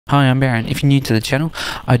Hi, I'm Baron. If you're new to the channel,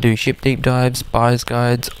 I do ship deep dives, buyer's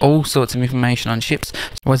guides, all sorts of information on ships.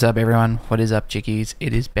 What's up everyone? What is up chickies?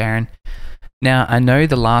 It is Baron. Now, I know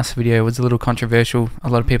the last video was a little controversial. A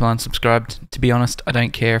lot of people unsubscribed. To be honest, I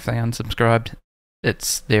don't care if they unsubscribed.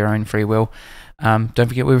 It's their own free will. Don't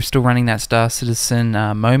forget we were still running that Star Citizen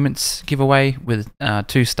Moments giveaway with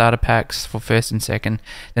 2 starter packs for first and second,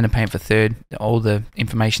 then a paint for third. All the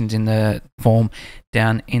information's in the form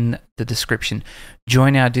down in the description.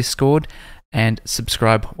 Join our Discord and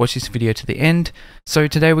subscribe. Watch this video to the end. So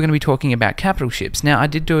today we're going to be talking about capital ships. Now I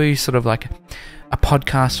did do sort of like a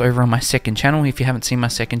podcast over on my second channel. If you haven't seen my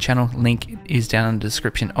second channel, link is down in the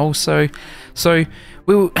description also. So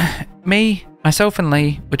myself and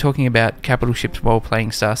Lee were talking about capital ships while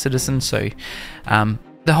playing Star Citizen. So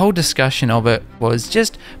the whole discussion of it was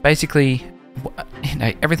just basically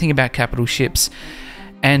everything about capital ships.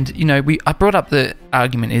 And I brought up the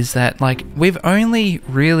argument is that like we've only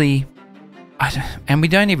really, and we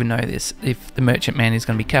don't even know this if the merchantman is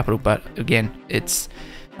going to be capital, but again it's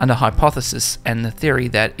under hypothesis and the theory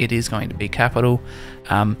that it is going to be capital.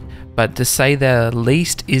 But to say the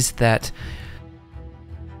least is that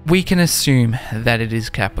we can assume that it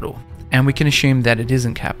is capital and we can assume that it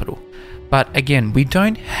isn't capital. But again, we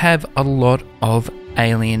don't have a lot of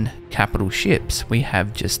alien capital ships. We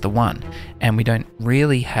have just the one, and we don't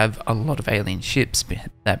really have a lot of alien ships,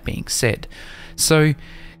 that being said. So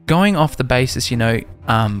going off the basis, we have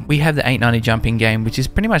the 890 jumping game, which is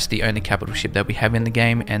pretty much the only capital ship that we have in the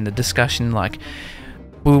game, and the discussion like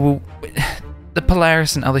the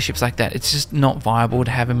Polaris and other ships like that, it's just not viable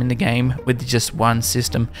to have them in the game with just one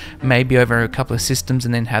system, maybe over a couple of systems,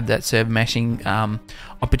 and then have that server meshing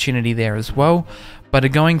opportunity there as well. But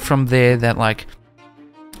going from there, that like,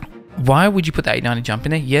 why would you put the 890 jump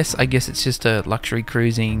in there? Yes, I guess it's just a luxury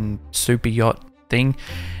cruising super yacht thing,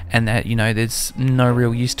 and that there's no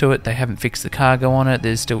real use to it. They haven't fixed the cargo on it.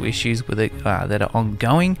 There's still issues with it that are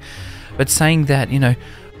ongoing. But saying that,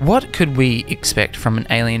 what could we expect from an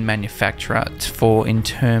alien manufacturer in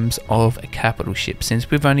terms of a capital ship? Since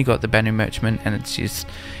we've only got the Banu Merchantman and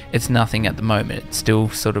it's nothing at the moment. It's still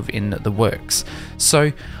sort of in the works.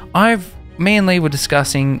 So me and Lee were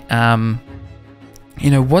discussing,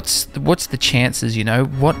 what's the chances?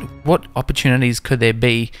 What opportunities could there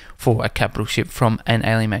be for a capital ship from an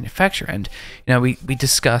alien manufacturer? And we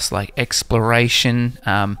discussed like exploration,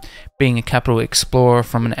 being a capital explorer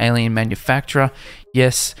from an alien manufacturer.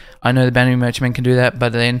 Yes, I know the Banu Merchantman can do that,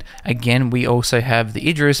 but then again, we also have the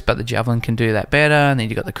Idris, but the Javelin can do that better, and then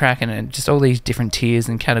you got the Kraken, and just all these different tiers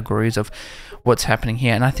and categories of what's happening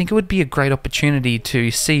here. And I think it would be a great opportunity to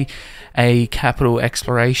see a capital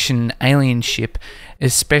exploration alien ship,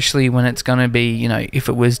 especially when it's going to be, if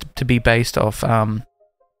it was to be based off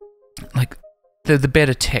like the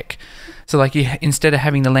better tech. So like instead of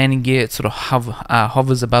having the landing gear, it sort of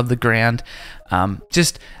hovers above the ground.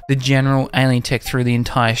 Just the general alien tech through the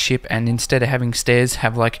entire ship, and instead of having stairs,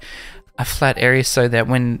 have like a flat area so that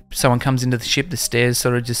when someone comes into the ship, the stairs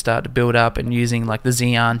sort of just start to build up, and using like the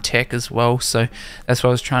Xeon tech as well. So that's what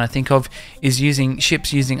I was trying to think of, is using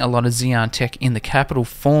ships using a lot of Xeon tech in the capital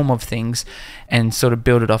form of things and sort of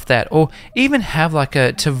build it off that. Or even have like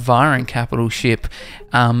a Tavaran capital ship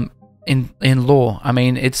in law. I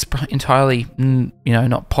mean, it's entirely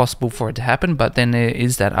not possible for it to happen, but then there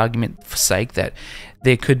is that argument for sake that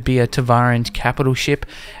there could be a Tavaran capital ship.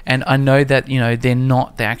 And I know that they're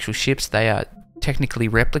not the actual ships, they are technically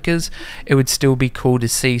replicas. It would still be cool to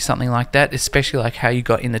see something like that, especially like how you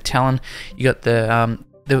got in the Talon. You got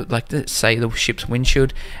say the ship's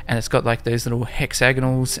windshield, and it's got like those little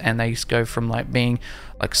hexagonals, and they just go from like being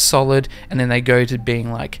like solid, and then they go to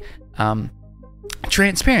being like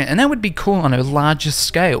transparent, and that would be cool on a larger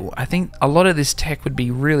scale. I think a lot of this tech would be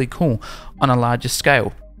really cool on a larger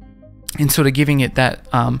scale, and sort of giving it that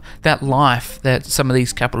life that some of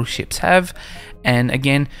these capital ships have. And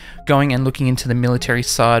again, going and looking into the military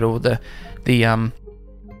side, or the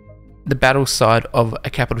battle side of a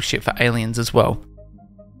capital ship for aliens as well.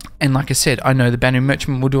 And like I said, I know the Banu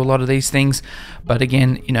Merchantman will do a lot of these things, but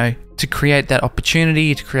again, to create that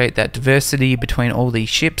opportunity, to create that diversity between all these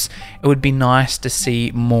ships, it would be nice to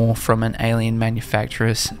see more from an alien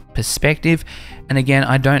manufacturer's perspective. And again,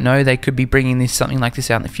 I don't know, they could be bringing something like this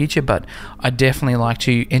out in the future, but I definitely like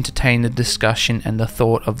to entertain the discussion and the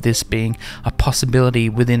thought of this being a possibility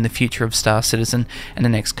within the future of Star Citizen in the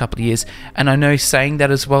next couple of years. And I know saying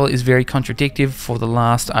that as well is very contradictory for the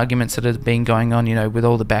last arguments that have been going on, with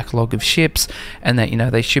all the backlog of ships, and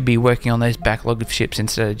that they should be working on those backlog of ships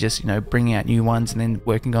instead of just bringing out new ones and then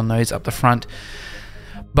working on those up the front.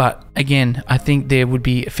 But again, I think there would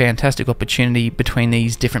be a fantastic opportunity between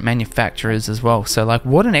these different manufacturers as well. So like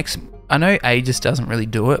I know Aegis doesn't really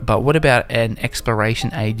do it, but what about an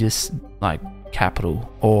exploration Aegis like capital,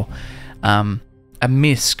 or a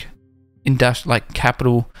MISC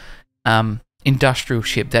capital industrial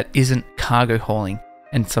ship that isn't cargo hauling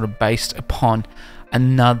and sort of based upon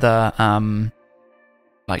another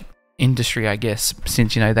like industry, I guess,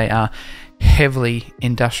 since they are heavily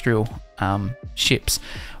industrial ships,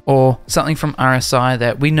 or something from RSI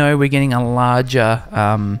that we know we're getting a larger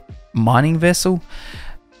mining vessel.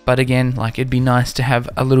 But again, like, it'd be nice to have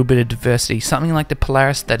a little bit of diversity, something like the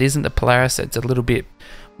Polaris that isn't the Polaris, that's a little bit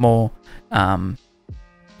more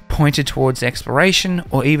pointed towards exploration,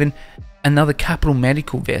 or even another capital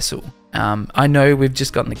medical vessel. I know we've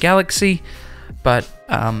just gotten the Galaxy, but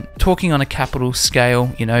talking on a capital scale,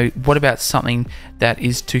 what about something that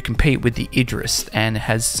is to compete with the Idris and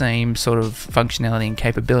has same sort of functionality and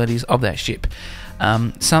capabilities of that ship?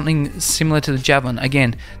 Something similar to the Javelin.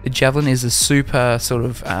 Again, the Javelin is a super sort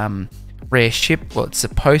of rare ship. Well, it's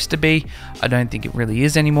supposed to be. I don't think it really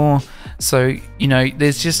is anymore. So,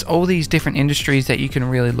 there's just all these different industries that you can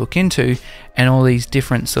really look into, and all these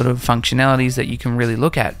different sort of functionalities that you can really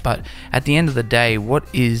look at. But at the end of the day, what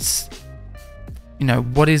is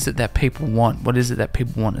it that people want? What is it that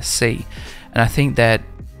people want to see? And I think that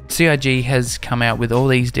CIG has come out with all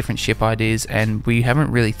these different ship ideas, and we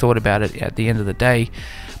haven't really thought about it at the end of the day.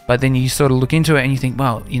 But then you sort of look into it and you think,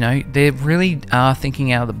 well, they really are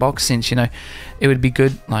thinking out of the box, since, it would be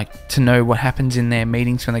good to know what happens in their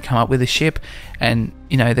meetings when they come up with a ship. And,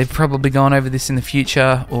 they've probably gone over this in the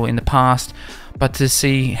future or in the past, but to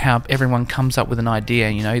see how everyone comes up with an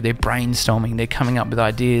idea, they're brainstorming, they're coming up with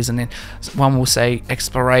ideas, and then one will say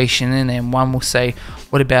exploration, and then one will say,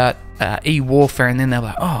 what about e-warfare, and then they're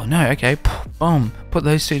like, oh no, okay, boom, put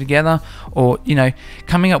those two together. Or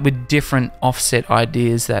coming up with different offset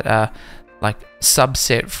ideas that are like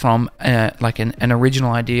subset from an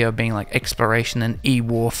original idea of being like exploration and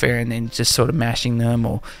e-warfare, and then just sort of mashing them,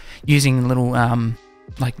 or using little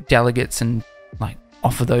like delegates and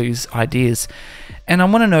off of those ideas. And I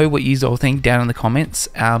want to know what you all think down in the comments.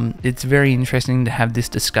 It's very interesting to have this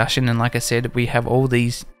discussion, and like I said, we have all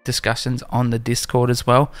these discussions on the Discord as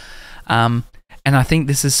well. And I think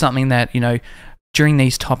this is something that, during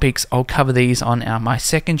these topics, I'll cover these on my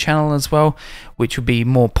second channel as well, which will be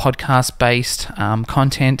more podcast based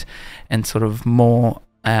content, and sort of more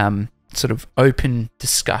sort of open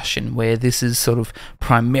discussion, where this is sort of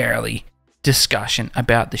primarily discussion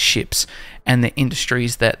about the ships and the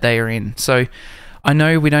industries that they are in. So I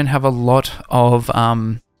know we don't have a lot of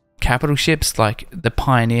capital ships. Like the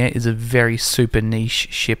Pioneer is a very super niche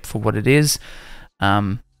ship for what it is.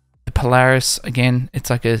 The Polaris, again, it's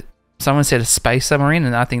like someone said a space submarine,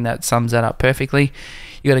 and I think that sums that up perfectly.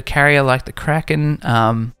 You got a carrier like the Kraken.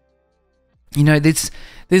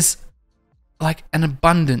 There's like an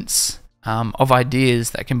abundance of ideas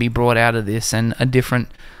that can be brought out of this, and a different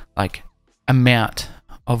amount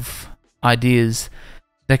of ideas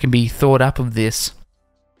that can be thought up of this,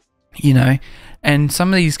 and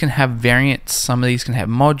some of these can have variants, some of these can have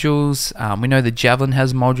modules. We know the Javelin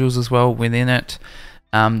has modules as well within it.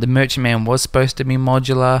 The Merchantman was supposed to be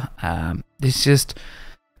modular.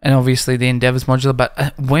 And obviously the Endeavour's modular,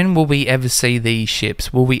 but when will we ever see these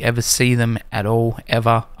ships? Will we ever see them at all,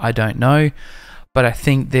 ever? I don't know. But I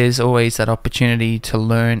think there's always that opportunity to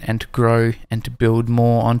learn and to grow and to build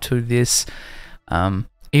more onto this.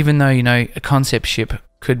 Even though, a concept ship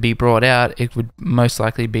could be brought out, it would most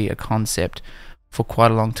likely be a concept for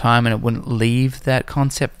quite a long time, and it wouldn't leave that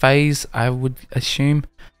concept phase, I would assume.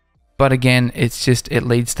 But again, it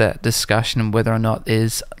leads to that discussion of whether or not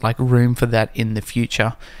there's room for that in the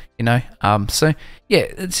future, So yeah,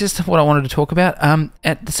 it's just what I wanted to talk about.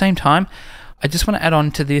 At the same time, I just want to add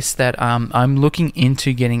on to this that I'm looking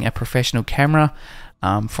into getting a professional camera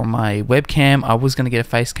for my webcam. I was going to get a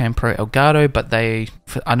Facecam Pro Elgato, but I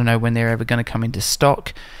don't know when they're ever going to come into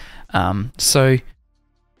stock. So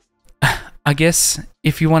I guess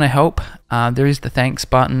if you want to help, there is the thanks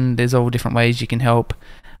button. There's all different ways you can help.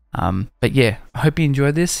 But yeah, I hope you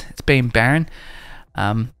enjoyed this. It's been Baron.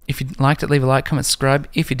 If you liked it, leave a like, comment, subscribe.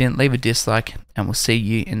 If you didn't, leave a dislike, and we'll see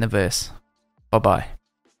you in the verse. Bye bye.